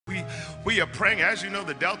We are praying. As you know,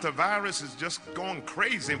 the Delta virus is just going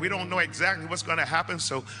crazy. We don't know exactly what's going to happen.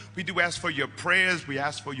 So we do ask for your prayers. We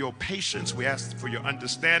ask for your patience. We ask for your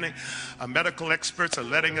understanding. Medical experts are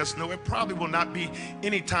letting us know it probably will not be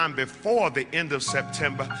any time before the end of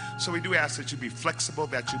September. So we do ask that you be flexible,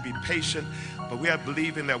 that you be patient. But we are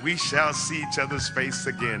believing that we shall see each other's face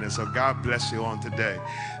again. And so God bless you on today.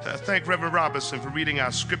 Thank Reverend Robinson for reading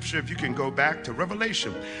our scripture. If you can go back to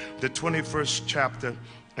Revelation, the 21st chapter.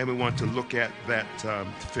 And we want to look at that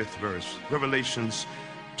fifth verse, Revelations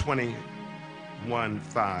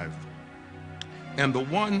 21:5. And the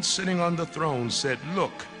one sitting on the throne said,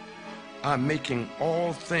 "Look, I'm making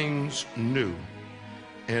all things new."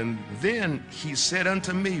 And then he said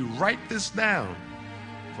unto me, "Write this down,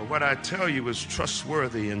 for what I tell you is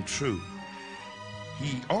trustworthy and true."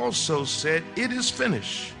 He also said, "It is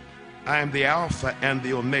finished. I am the Alpha and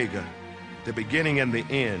the Omega, the beginning and the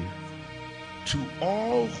end. To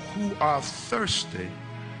all who are thirsty,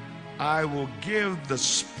 I will give the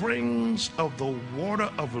springs of the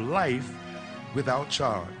water of life without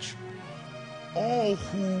charge. All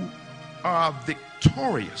who are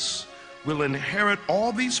victorious will inherit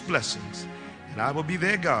all these blessings, and I will be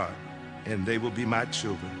their God, and they will be my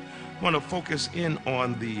children." I want to focus in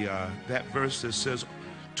on that verse that says,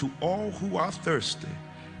 "To all who are thirsty,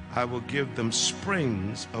 I will give them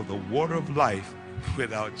springs of the water of life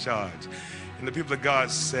without charge." And the people of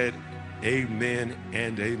God said, amen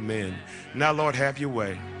and amen. Now, Lord, have your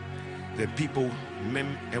way. There are people,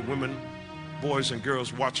 men and women, boys and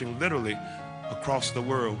girls watching literally across the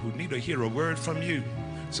world who need to hear a word from you.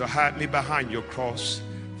 So hide me behind your cross.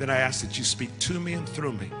 Then I ask that you speak to me and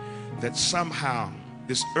through me, that somehow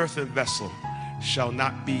this earthen vessel shall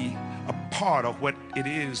not be a part of what it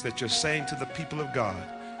is that you're saying to the people of God.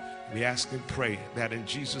 We ask and pray that in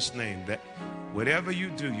Jesus' name, that whatever you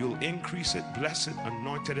do, you'll increase it, bless it,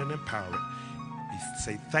 anoint it, and empower it. We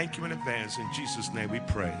say thank you in advance. In Jesus' name we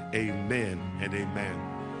pray. Amen and amen.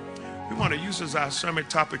 We want to use as our sermon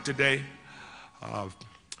topic today,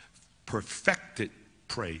 perfected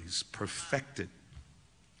praise. Perfected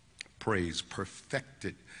praise.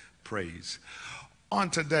 Perfected praise. On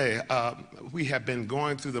today, we have been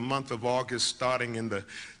going through the month of August, starting in the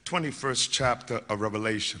 21st chapter of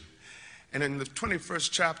Revelation. And in the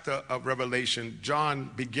 21st chapter of Revelation,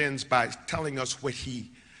 John begins by telling us what he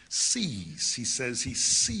sees. He says he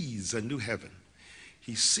sees a new heaven.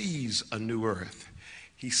 He sees a new earth.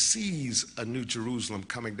 He sees a new Jerusalem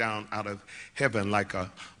coming down out of heaven like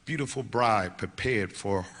a beautiful bride prepared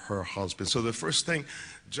for her husband. So the first thing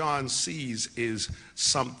John sees is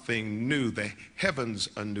something new. The heavens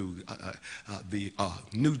are new. The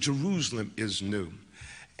new Jerusalem is new.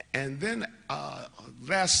 And then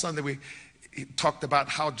last Sunday we talked about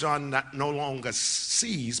how John no longer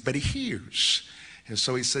sees, but he hears. And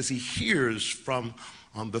so he says he hears from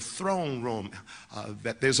on the throne room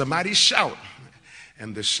that there's a mighty shout.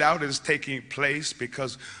 And the shout is taking place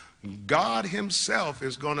because God himself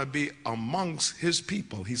is going to be amongst his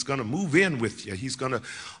people. He's going to move in with you. He's going to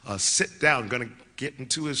sit down, going to get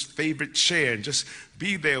into his favorite chair and just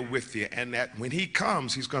be there with you. And that when he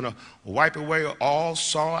comes, he's going to wipe away all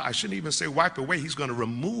sorrow. I shouldn't even say wipe away. He's going to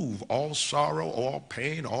remove all sorrow, all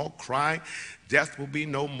pain, all crying. Death will be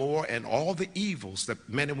no more, and all the evils that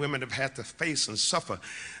men and women have had to face and suffer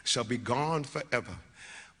shall be gone forever.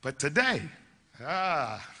 But today,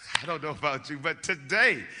 I don't know about you, but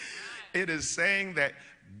today it is saying that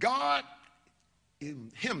God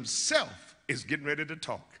himself is getting ready to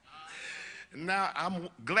talk. Now, I'm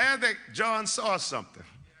glad that John saw something.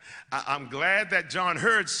 I'm glad that John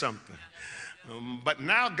heard something. But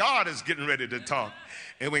now God is getting ready to talk.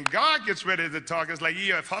 And when God gets ready to talk, it's like,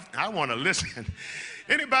 yeah, I want to listen.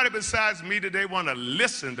 Anybody besides me today want to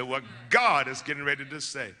listen to what God is getting ready to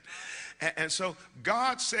say? And so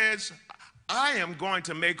God says, I am going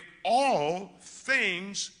to make all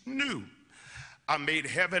things new. I made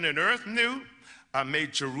heaven and earth new. I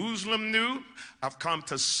made Jerusalem new. I've come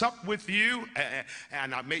to sup with you,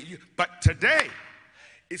 and I made you. But today,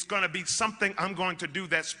 it's going to be something I'm going to do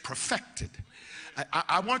that's perfected.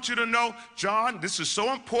 I want you to know, John, this is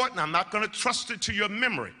so important. I'm not going to trust it to your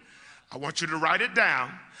memory. I want you to write it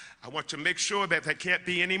down. I want to make sure that there can't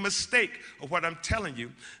be any mistake of what I'm telling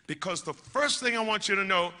you, because the first thing I want you to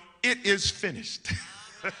know, it is finished.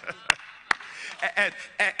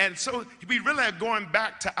 And so we really are going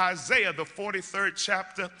back to Isaiah, the 43rd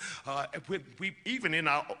chapter. We even in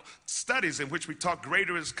our studies in which we talk,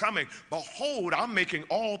 greater is coming. Behold, I'm making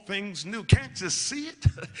all things new. Can't you see it?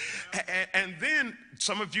 And then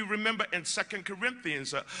some of you remember in 2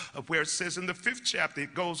 Corinthians where it says in the 5th chapter,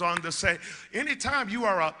 it goes on to say, anytime you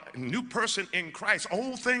are a new person in Christ,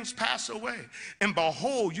 old things pass away. And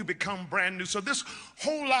behold, you become brand new. So this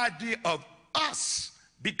whole idea of us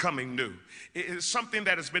becoming new is something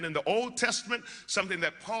that has been in the Old Testament, something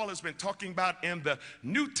that Paul has been talking about in the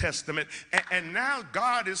New Testament, and now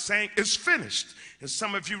God is saying it's finished. And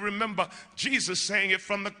some of you remember Jesus saying it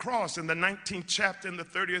from the cross in the 19th chapter in the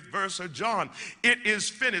 30th verse of John. It is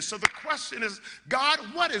finished. So the question is, God,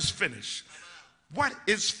 what is finished? What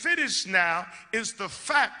is finished now is the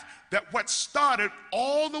fact that what started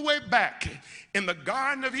all the way back in the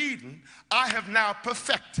Garden of Eden, I have now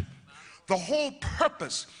perfected. The whole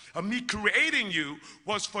purpose of me creating you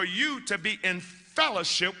was for you to be in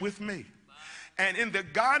fellowship with me. And in the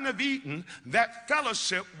Garden of Eden, that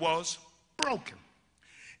fellowship was broken.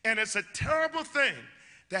 And it's a terrible thing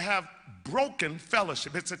to have broken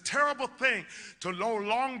fellowship. It's a terrible thing to no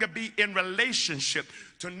longer be in relationship,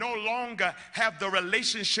 to no longer have the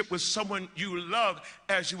relationship with someone you love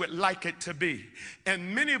as you would like it to be.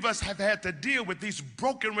 And many of us have had to deal with these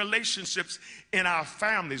broken relationships in our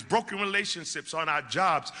families, broken relationships on our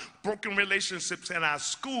jobs, broken relationships in our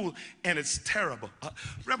school, and it's terrible.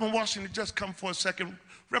 Reverend Washington, just come for a second.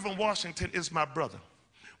 Reverend Washington is my brother.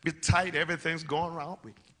 We're tight, everything's going wrong,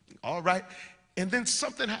 all right? And then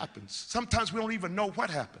something happens. Sometimes we don't even know what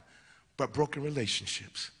happened, but broken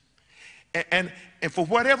relationships. And for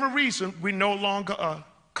whatever reason, we no longer are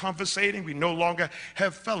conversating. We no longer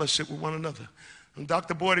have fellowship with one another. And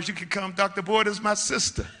Dr. Borders, you can come. Dr. Borders is my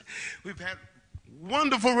sister. We've had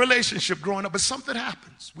wonderful relationship growing up, but something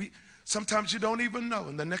happens. Sometimes you don't even know,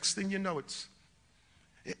 and the next thing you know, it's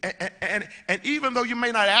and even though you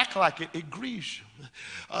may not act like it, it grieves you.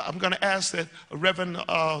 I'm going to ask that Reverend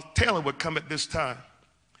Taylor would come at this time.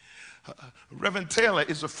 Reverend Taylor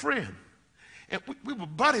is a friend. And we were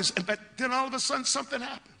buddies, but then all of a sudden something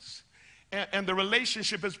happens. And the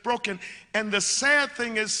relationship is broken. And the sad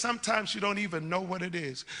thing is sometimes you don't even know what it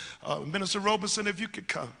is. Minister Robeson, if you could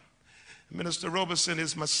come. Minister Robeson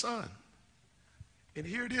is my son. And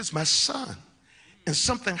here it is, my son. And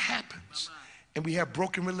something happens. And we have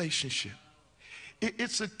broken relationship.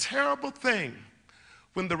 It's a terrible thing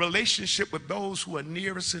when the relationship with those who are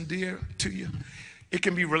nearest and dear to you, it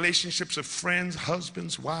can be relationships of friends,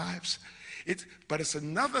 husbands, wives. But it's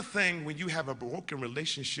another thing when you have a broken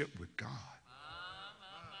relationship with God.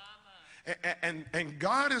 And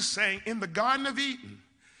God is saying in the Garden of Eden,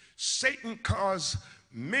 Satan caused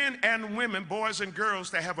men and women, boys and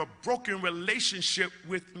girls, to have a broken relationship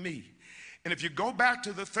with me. And if you go back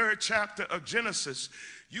to the 3rd chapter of Genesis,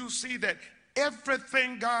 you see that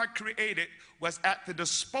everything God created was at the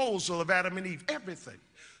disposal of Adam and Eve, everything.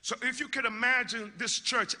 So if you could imagine this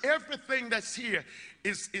church, everything that's here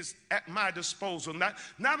is at my disposal. Not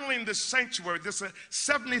only in this sanctuary, there's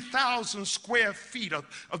 70,000 square feet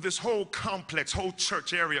of this whole complex, whole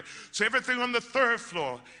church area. So everything on the 3rd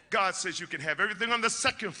floor, God says you can have. Everything on the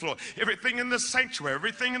 2nd floor, everything in the sanctuary,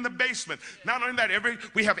 everything in the basement. Not only that,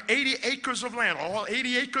 we have 80 acres of land. All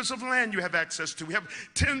 80 acres of land you have access to. We have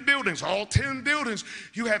 10 buildings. All 10 buildings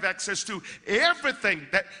you have access to. Everything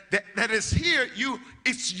that is here,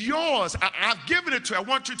 it's yours. I've given it to you. I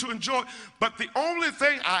want you to enjoy it. But the only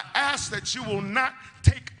thing I ask that you will not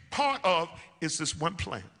take part of is this one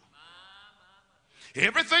plant.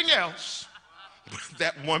 Everything else,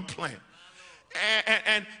 that one plant.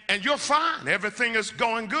 And you're fine. Everything is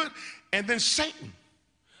going good. And then Satan,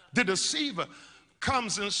 the deceiver,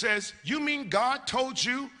 comes and says, you mean God told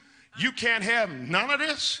you you can't have none of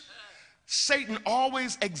this? Satan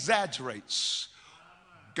always exaggerates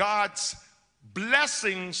God's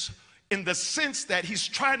blessings in the sense that he's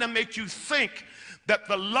trying to make you think that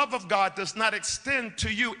the love of God does not extend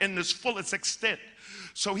to you in this fullest extent.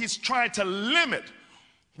 So he's trying to limit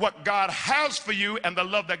what God has for you and the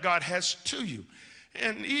love that God has to you.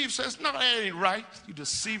 And Eve says, no, that ain't right, you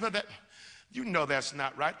deceiver. That you know that's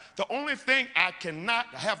not right. The only thing I cannot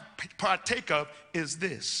partake of is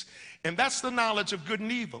this. And that's the knowledge of good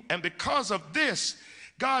and evil. And because of this,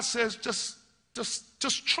 God says, just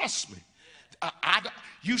trust me.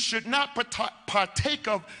 You should not partake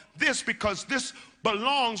of this because this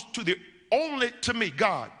belongs only to me,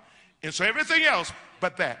 God. And so everything else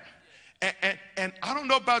but that. And I don't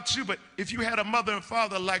know about you, but if you had a mother and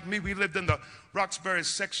father like me, we lived in the Roxbury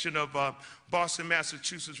section of Boston,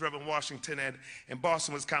 Massachusetts, Reverend Washington, and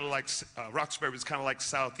Boston was kind of like, Roxbury was kind of like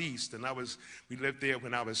Southeast, and we lived there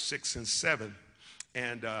when I was 6 and 7.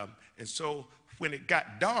 And so when it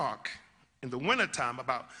got dark in the wintertime,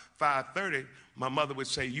 about 5:30, my mother would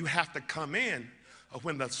say, you have to come in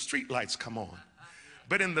when the street lights come on.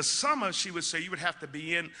 But in the summer, she would say you would have to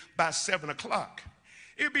be in by 7 o'clock.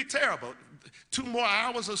 It would be terrible. 2 more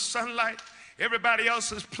hours of sunlight, everybody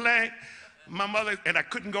else is playing. My mother, and I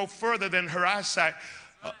couldn't go further than her eyesight.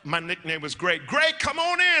 My nickname was Greg. Greg, come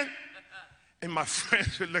on in. And my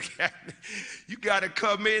friends would look at me. You got to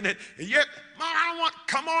come in. And yet, Mom, I don't want,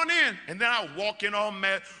 come on in. And then I walk in all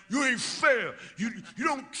mad. You ain't fair. You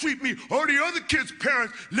don't treat me. All the other kids'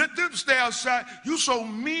 parents, let them stay outside. You so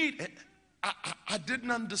mean. I didn't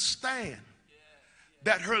understand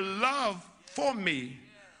that her love for me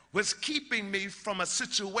was keeping me from a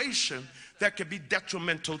situation that could be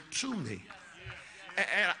detrimental to me.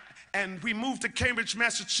 And we moved to Cambridge,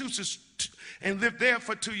 Massachusetts, and lived there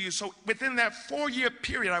for 2 years. So within that 4-year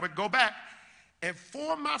period, I would go back, and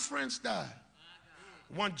 4 of my friends died.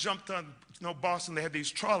 One jumped on, Boston, they had these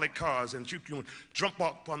trolley cars, and you can jump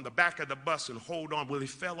up on the back of the bus and hold on. Well, he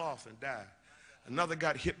fell off and died. Another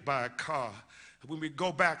got hit by a car. When we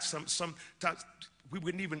go back, sometimes we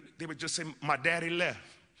wouldn't even, they would just say, my daddy left,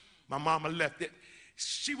 my mama left.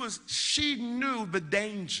 She knew the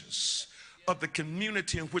dangers of the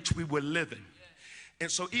community in which we were living. And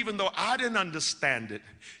so even though I didn't understand it,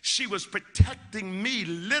 she was protecting me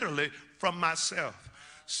literally from myself.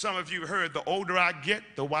 Some of you heard, the older I get,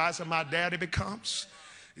 the wiser my daddy becomes.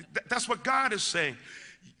 That's what God is saying.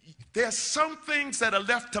 There's some things that are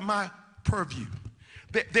left to my purview.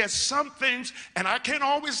 There's some things, and I can't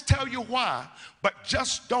always tell you why, but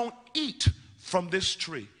just don't eat from this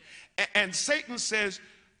tree. And Satan says,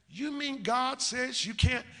 you mean God says you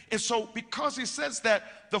can't? And so because he says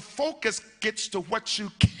that, the focus gets to what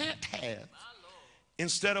you can't have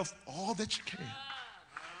instead of all that you can.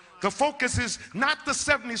 The focus is not the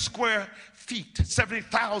 70 square feet,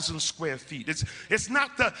 70,000 square feet. It's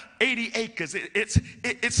not the 80 acres.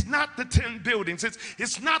 It's not the 10 buildings.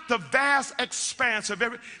 It's not the vast expanse of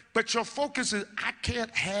but your focus is, I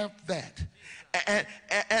can't have that.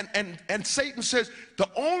 And Satan says, the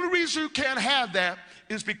only reason you can't have that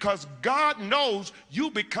is because God knows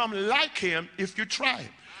you become like him if you try it.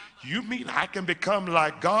 You mean I can become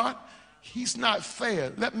like God? He's not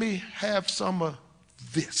fair. Let me have some of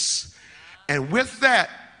this. And with that,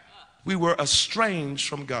 we were estranged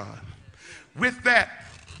from God. With that,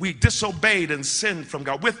 we disobeyed and sinned from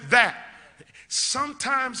God. With that,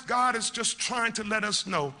 sometimes God is just trying to let us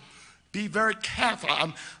know, be very careful.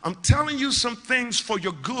 I'm telling you some things for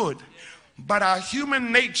your good, but our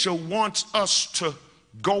human nature wants us to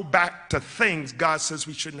go back to things God says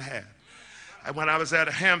we shouldn't have. And when I was at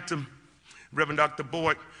Hampton, Reverend Dr.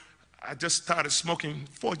 Boyd, I just started smoking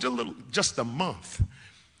for just a month.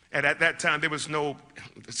 And at that time, there was no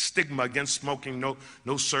stigma against smoking,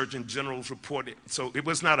 no Surgeon General's report. So it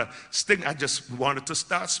was not a stigma. I just wanted to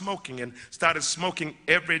start smoking and started smoking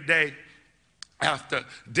every day after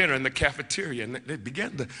dinner in the cafeteria. And it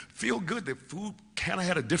began to feel good. The food kind of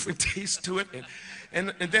had a different taste to it.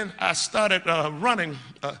 And then I started running,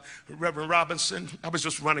 Reverend Robinson. I was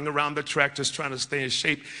just running around the track, just trying to stay in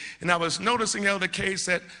shape. And I was noticing, Elder Case,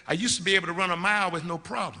 that I used to be able to run a mile with no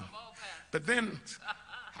problem. But then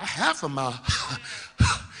half a mile,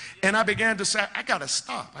 and I began to say, I got to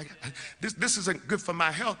stop. This isn't good for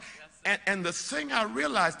my health. And the thing I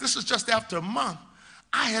realized, this is just after a month,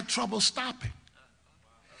 I had trouble stopping.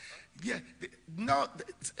 Yeah, no,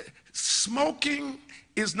 smoking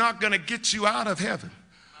is not going to get you out of heaven,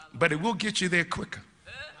 but it will get you there quicker.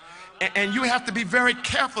 And you have to be very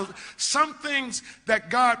careful. Some things that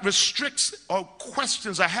God restricts or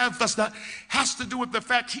questions or has us not has to do with the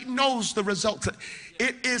fact he knows the results.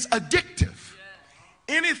 It is addictive.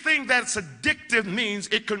 Anything that's addictive means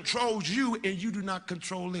it controls you and you do not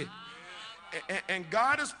control it. And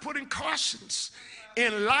God is putting cautions.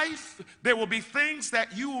 In life, there will be things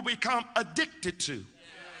that you will become addicted to.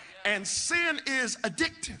 And sin is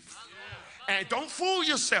addictive. And don't fool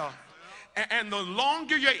yourself. And the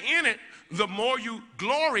longer you're in it, the more you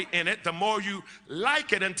glory in it, the more you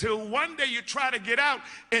like it, until one day you try to get out.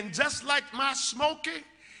 And just like my smoking,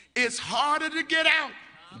 it's harder to get out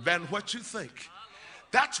than what you think.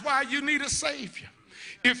 That's why you need a Savior.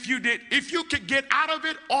 If you could get out of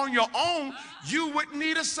it on your own, you wouldn't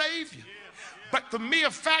need a Savior. But the mere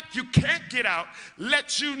fact you can't get out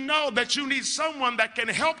lets you know that you need someone that can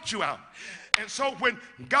help you out. And so when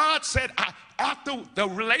God said, after the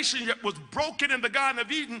relationship was broken in the Garden of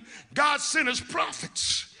Eden, God sent his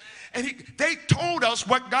prophets. And they told us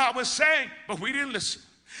what God was saying, but we didn't listen.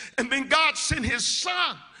 And then God sent his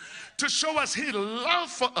son to show us his love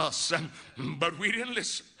for us, but we didn't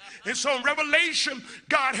listen. And so in Revelation,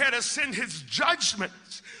 God had to send his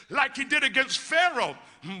judgments like he did against Pharaoh,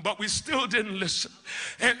 but we still didn't listen.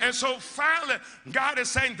 And so finally, God is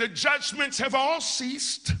saying the judgments have all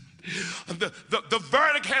ceased. The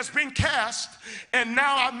verdict has been cast, and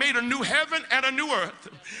now I've made a new heaven and a new earth.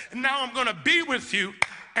 And now I'm going to be with you,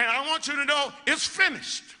 and I want you to know it's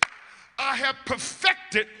finished. I have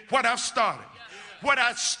perfected what I've started. What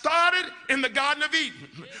I started in the Garden of Eden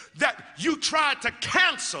that you tried to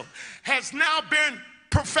cancel has now been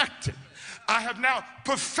perfected. I have now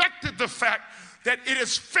perfected the fact that it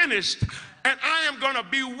is finished, and I am going to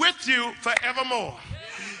be with you forevermore.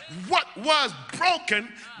 What was broken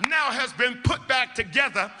now has been put back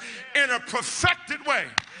together in a perfected way.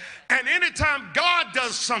 And anytime God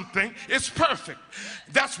does something, it's perfect.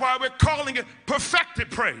 That's why we're calling it perfected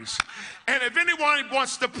praise. And if anyone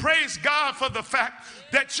wants to praise God for the fact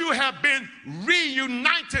that you have been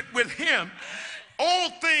reunited with him, all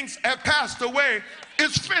things have passed away,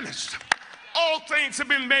 it's finished. All things have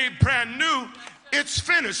been made brand new, it's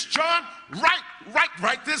finished. John,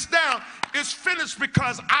 write this down. It's finished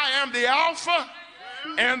because I am the Alpha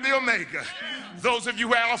and the Omega. Those of you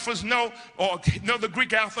who alphas know or know the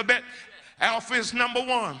Greek alphabet, alpha is number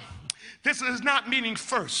one. This is not meaning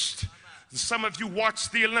first. Some of you watch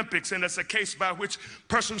the Olympics, and it's a case by which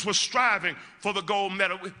persons were striving for the gold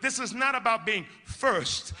medal. This is not about being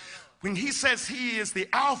first. When he says he is the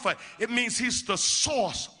Alpha, it means he's the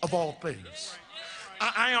source of all things.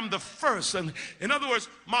 I am the first. And in other words,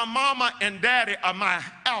 my mama and daddy are my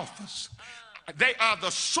alphas. They are the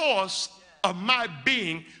source of my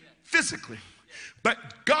being physically. But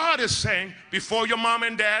God is saying, before your mom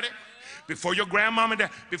and daddy, before your grandmama and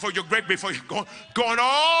dad, before your before you're going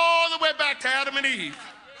all the way back to Adam and Eve,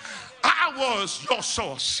 I was your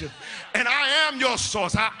source, and I am your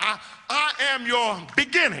source. I am your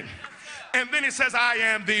beginning. And then he says, I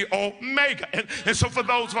am the Omega. And so for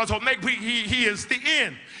those of us, Omega, he is the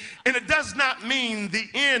end. And it does not mean the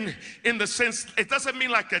end in the sense, it doesn't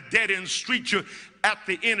mean like a dead-end street, you're at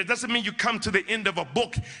the end. It doesn't mean you come to the end of a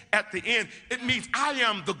book at the end. It means I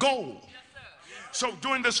am the goal. So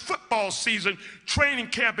during this football season, training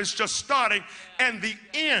camp is just starting, and the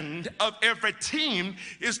end of every team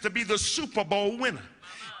is to be the Super Bowl winner.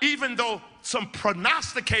 Even though some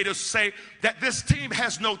prognosticators say that this team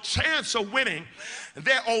has no chance of winning,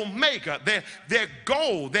 their Omega, their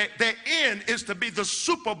goal, their end is to be the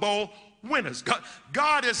Super Bowl winners.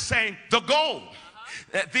 God is saying the goal,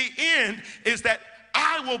 that the end is that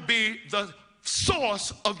I will be the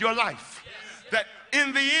source of your life. That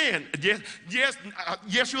in the end,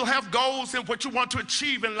 yes, you'll have goals and what you want to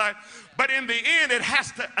achieve in life, but in the end, it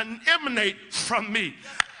has to emanate from me.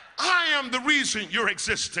 I am the reason you're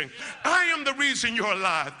existing. I am the reason you're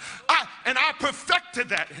alive. And I perfected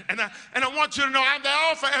that. And I want you to know I'm the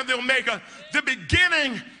Alpha and the Omega, the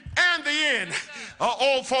beginning and the end.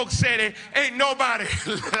 Old folks say ain't nobody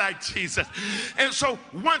like Jesus. And so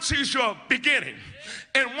once he's your beginning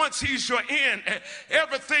and once he's your end,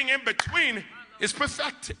 everything in between is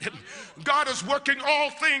perfected. God is working all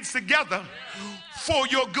things together for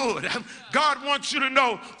your good. God wants you to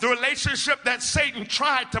know the relationship that Satan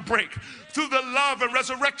tried to break through the love and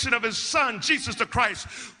resurrection of his son, Jesus the Christ.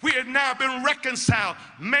 We have now been reconciled,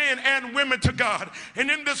 man and women, to God. And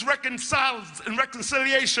in this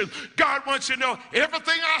reconciliation, God wants you to know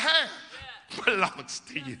everything I have belongs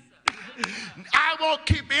to you. I won't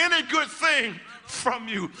keep any good thing from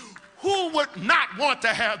you. Who would not want to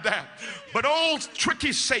have that? But old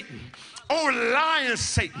tricky Satan, old lying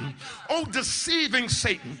Satan, old deceiving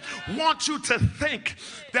Satan wants you to think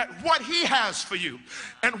that what he has for you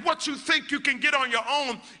and what you think you can get on your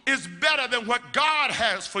own is better than what God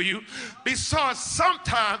has for you, because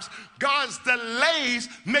sometimes God's delays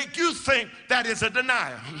make you think that is a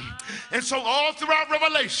denial. And so all throughout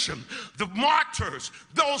Revelation, the martyrs,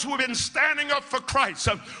 those who have been standing up for Christ,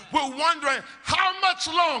 were wondering how much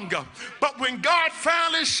longer. But when God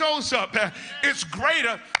finally shows up, it's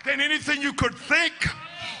greater than anything you could think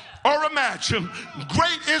or imagine.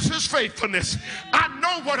 Great is his faithfulness. I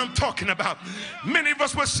know what I'm talking about. Many of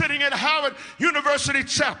us were sitting at Howard University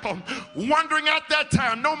Chapel, wondering at that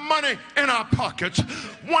time, no money in our pockets,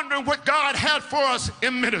 wondering what God had for us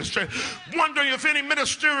in ministry, wondering if any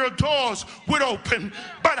ministerial doors would open.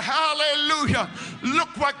 But hallelujah, look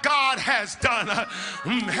what God has done.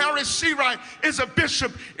 Harry Seawright is a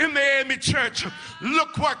bishop in the AME Church.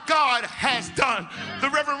 Look what God has done. The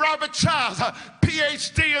Reverend Robert Childs,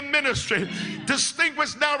 PhD in ministry,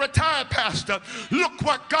 distinguished now retired pastor. Look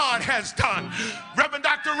what God has done. Reverend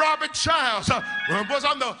Dr. Robert Childs was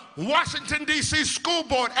on the Washington, D.C. school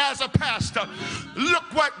board as a pastor. Look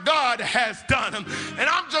what God has done. And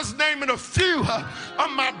I'm just naming a few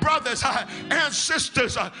of my brothers and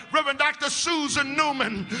sisters. Reverend Dr. Susan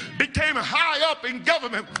Newman became high up in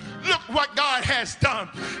government. Look what God has done.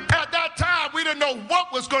 At that time, we didn't know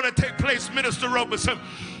what was going to take place, Minister Roberson.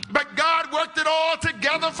 But God worked it all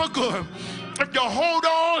together for good. If you hold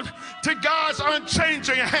on to God's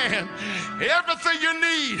unchanging hand, everything you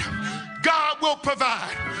need, God will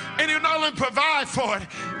provide. And He'll not only provide for it,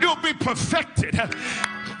 it'll be perfected.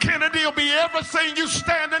 Kennedy, will be everything you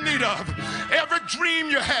stand in need of. Every dream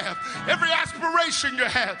you have, every aspiration you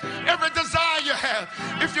have, every desire you have.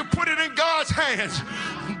 If you put it in God's hands,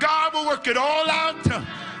 God will work it all out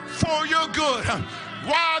for your good.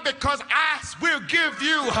 Why? Because I will give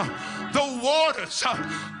you the waters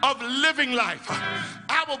of living life.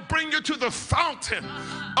 I will bring you to the fountain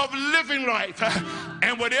of living life.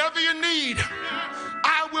 And whatever you need,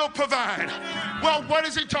 I will provide. Well, what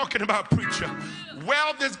is he talking about, preacher?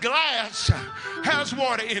 Well, this glass has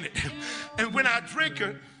water in it. And when I drink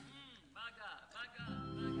it,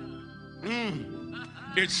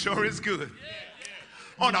 it sure is good.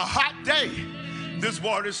 On a hot day, this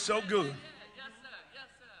water is so good.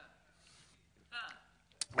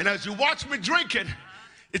 And as you watch me drink it,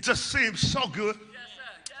 it just seems so good.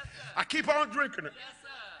 I keep on drinking it.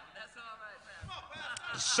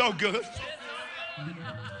 It's so good.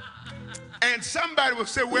 And somebody will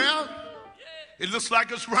say, well, it looks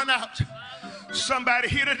like it's run out. Somebody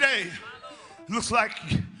here today, looks like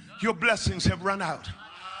your blessings have run out.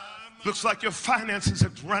 Looks like your finances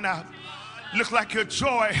have run out. Looks like your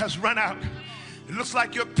joy has run out. It looks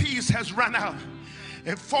like your peace has run out.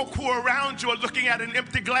 And folk who are around you are looking at an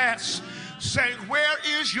empty glass saying, where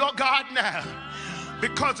is your God now?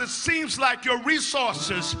 Because it seems like your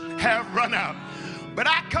resources have run out. But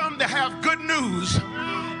I come to have good news.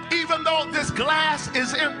 Even though this glass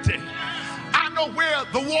is empty, I know where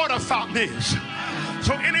the water fountain is.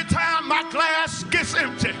 So anytime my glass gets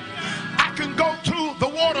empty, I can go to the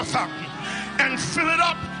water fountain and fill it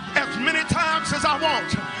up as many times as I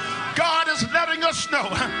want. God is letting us know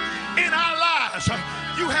in our lives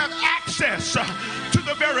you have access to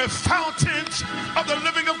the very fountains of the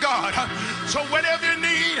living of God. So whatever you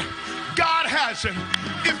need, God has it.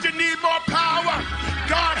 If you need more power,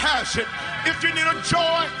 God has it. If you need a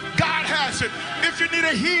joy, God has it. If you need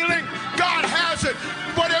a healing, God has it.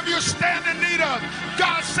 Whatever you stand in need of,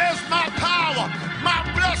 God says my power, my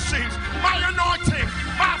blessings, my anointing,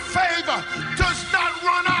 my favor does not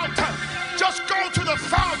run out. Just go to the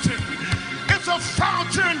fountain. It's a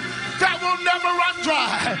fountain that will never run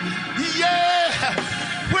dry. Yeah.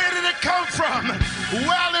 Where did it come from?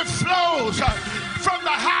 Well, it flows from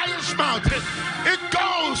the highest mountain. It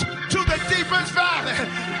goes to the deepest valley.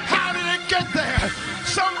 How did it get there?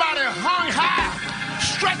 Somebody hung high,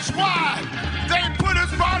 stretched wide. They put his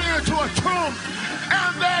body into a tomb,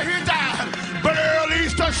 and there he died. But early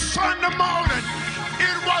Easter Sunday morning,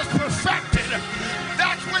 it was perfected.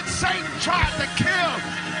 That's when Satan tried to kill,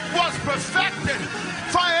 was perfected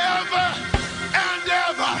forever and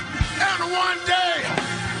ever. And one day,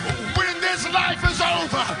 when this life is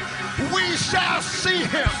over, we shall see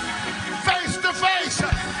him face to face.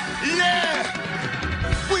 Yeah,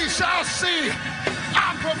 we shall see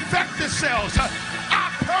our perfected selves,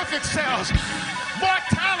 our perfect selves.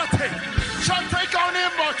 Mortality shall take on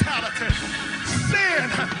immortality. Sin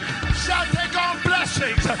shall take on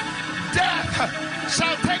blessings. Death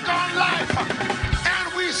shall take on life.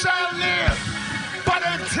 And we shall live. But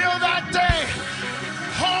until that day,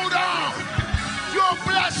 hold on. Your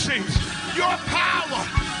blessings, your power,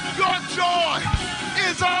 your joy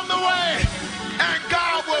is on the way. And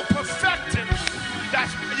God will perfect it.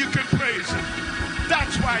 That's why you can praise him.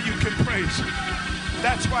 That's why you can praise him.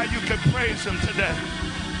 That's why you can praise him today.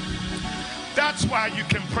 That's why you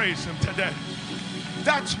can praise him today.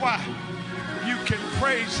 That's why you can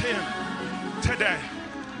praise him today.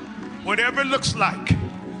 Whatever it looks like,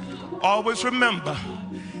 always remember,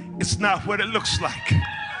 it's not what it looks like.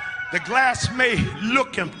 The glass may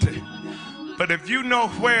look empty, but if you know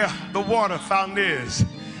where the water fountain is,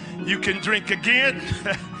 you can drink again,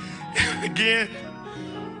 again,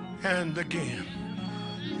 and again.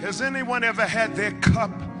 Has anyone ever had their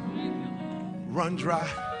cup run dry,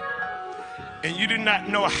 and you did not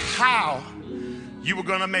know how you were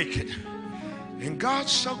going to make it, and God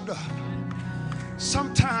showed up.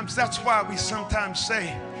 Sometimes that's why we sometimes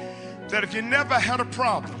say that if you never had a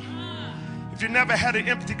problem, if you never had an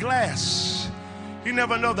empty glass, you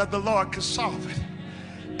never know that the Lord can solve it.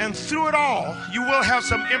 And through it all, you will have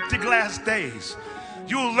some empty glass days.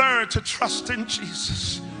 You'll learn to trust in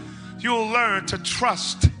Jesus. You'll learn to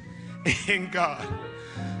trust in God.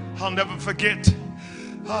 I'll never forget,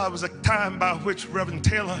 it was a time by which Reverend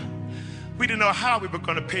Taylor, we didn't know how we were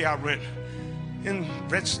going to pay our rent. And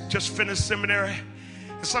just finished seminary.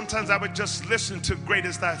 And sometimes I would just listen to Great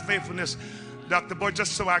Is Thy Faithfulness, Dr. Boyd,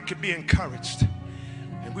 just so I could be encouraged.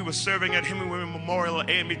 And we were serving at Hemingway Memorial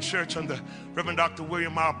AME Church under Reverend Dr.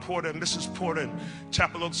 William R. Porter and Mrs. Porter in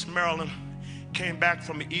Chapel Oaks, Maryland. Came back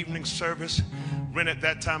from the evening service. Rent at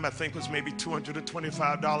that time I think was maybe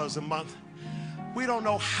 $225 a month. We don't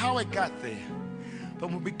know how it got there. But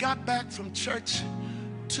when we got back from church,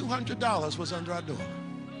 $200 was under our door.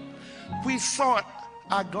 We thought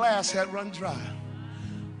our glass had run dry.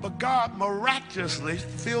 But God miraculously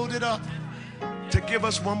filled it up to give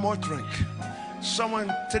us one more drink.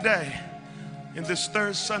 Someone today, in this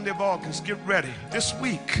third Sunday of August, get ready. This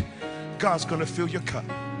week, God's going to fill your cup.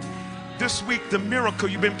 This week, the miracle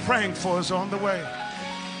you've been praying for is on the way.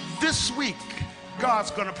 This week,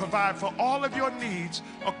 God's going to provide for all of your needs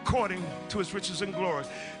according to his riches and glory.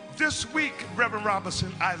 This week, Reverend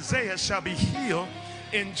Robinson, Isaiah shall be healed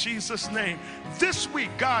in Jesus' name. This week,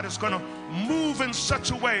 God is going to move in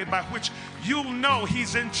such a way by which you'll know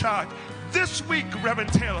he's in charge. This week,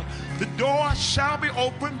 Reverend Taylor, the door shall be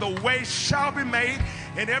opened, the way shall be made,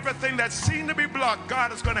 and everything that seemed to be blocked,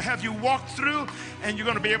 God is going to have you walk through, and you're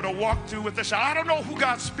going to be able to walk through with the shout. I don't know who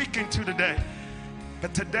God's speaking to today,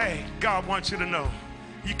 but today, God wants you to know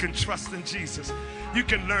you can trust in Jesus. You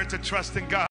can learn to trust in God.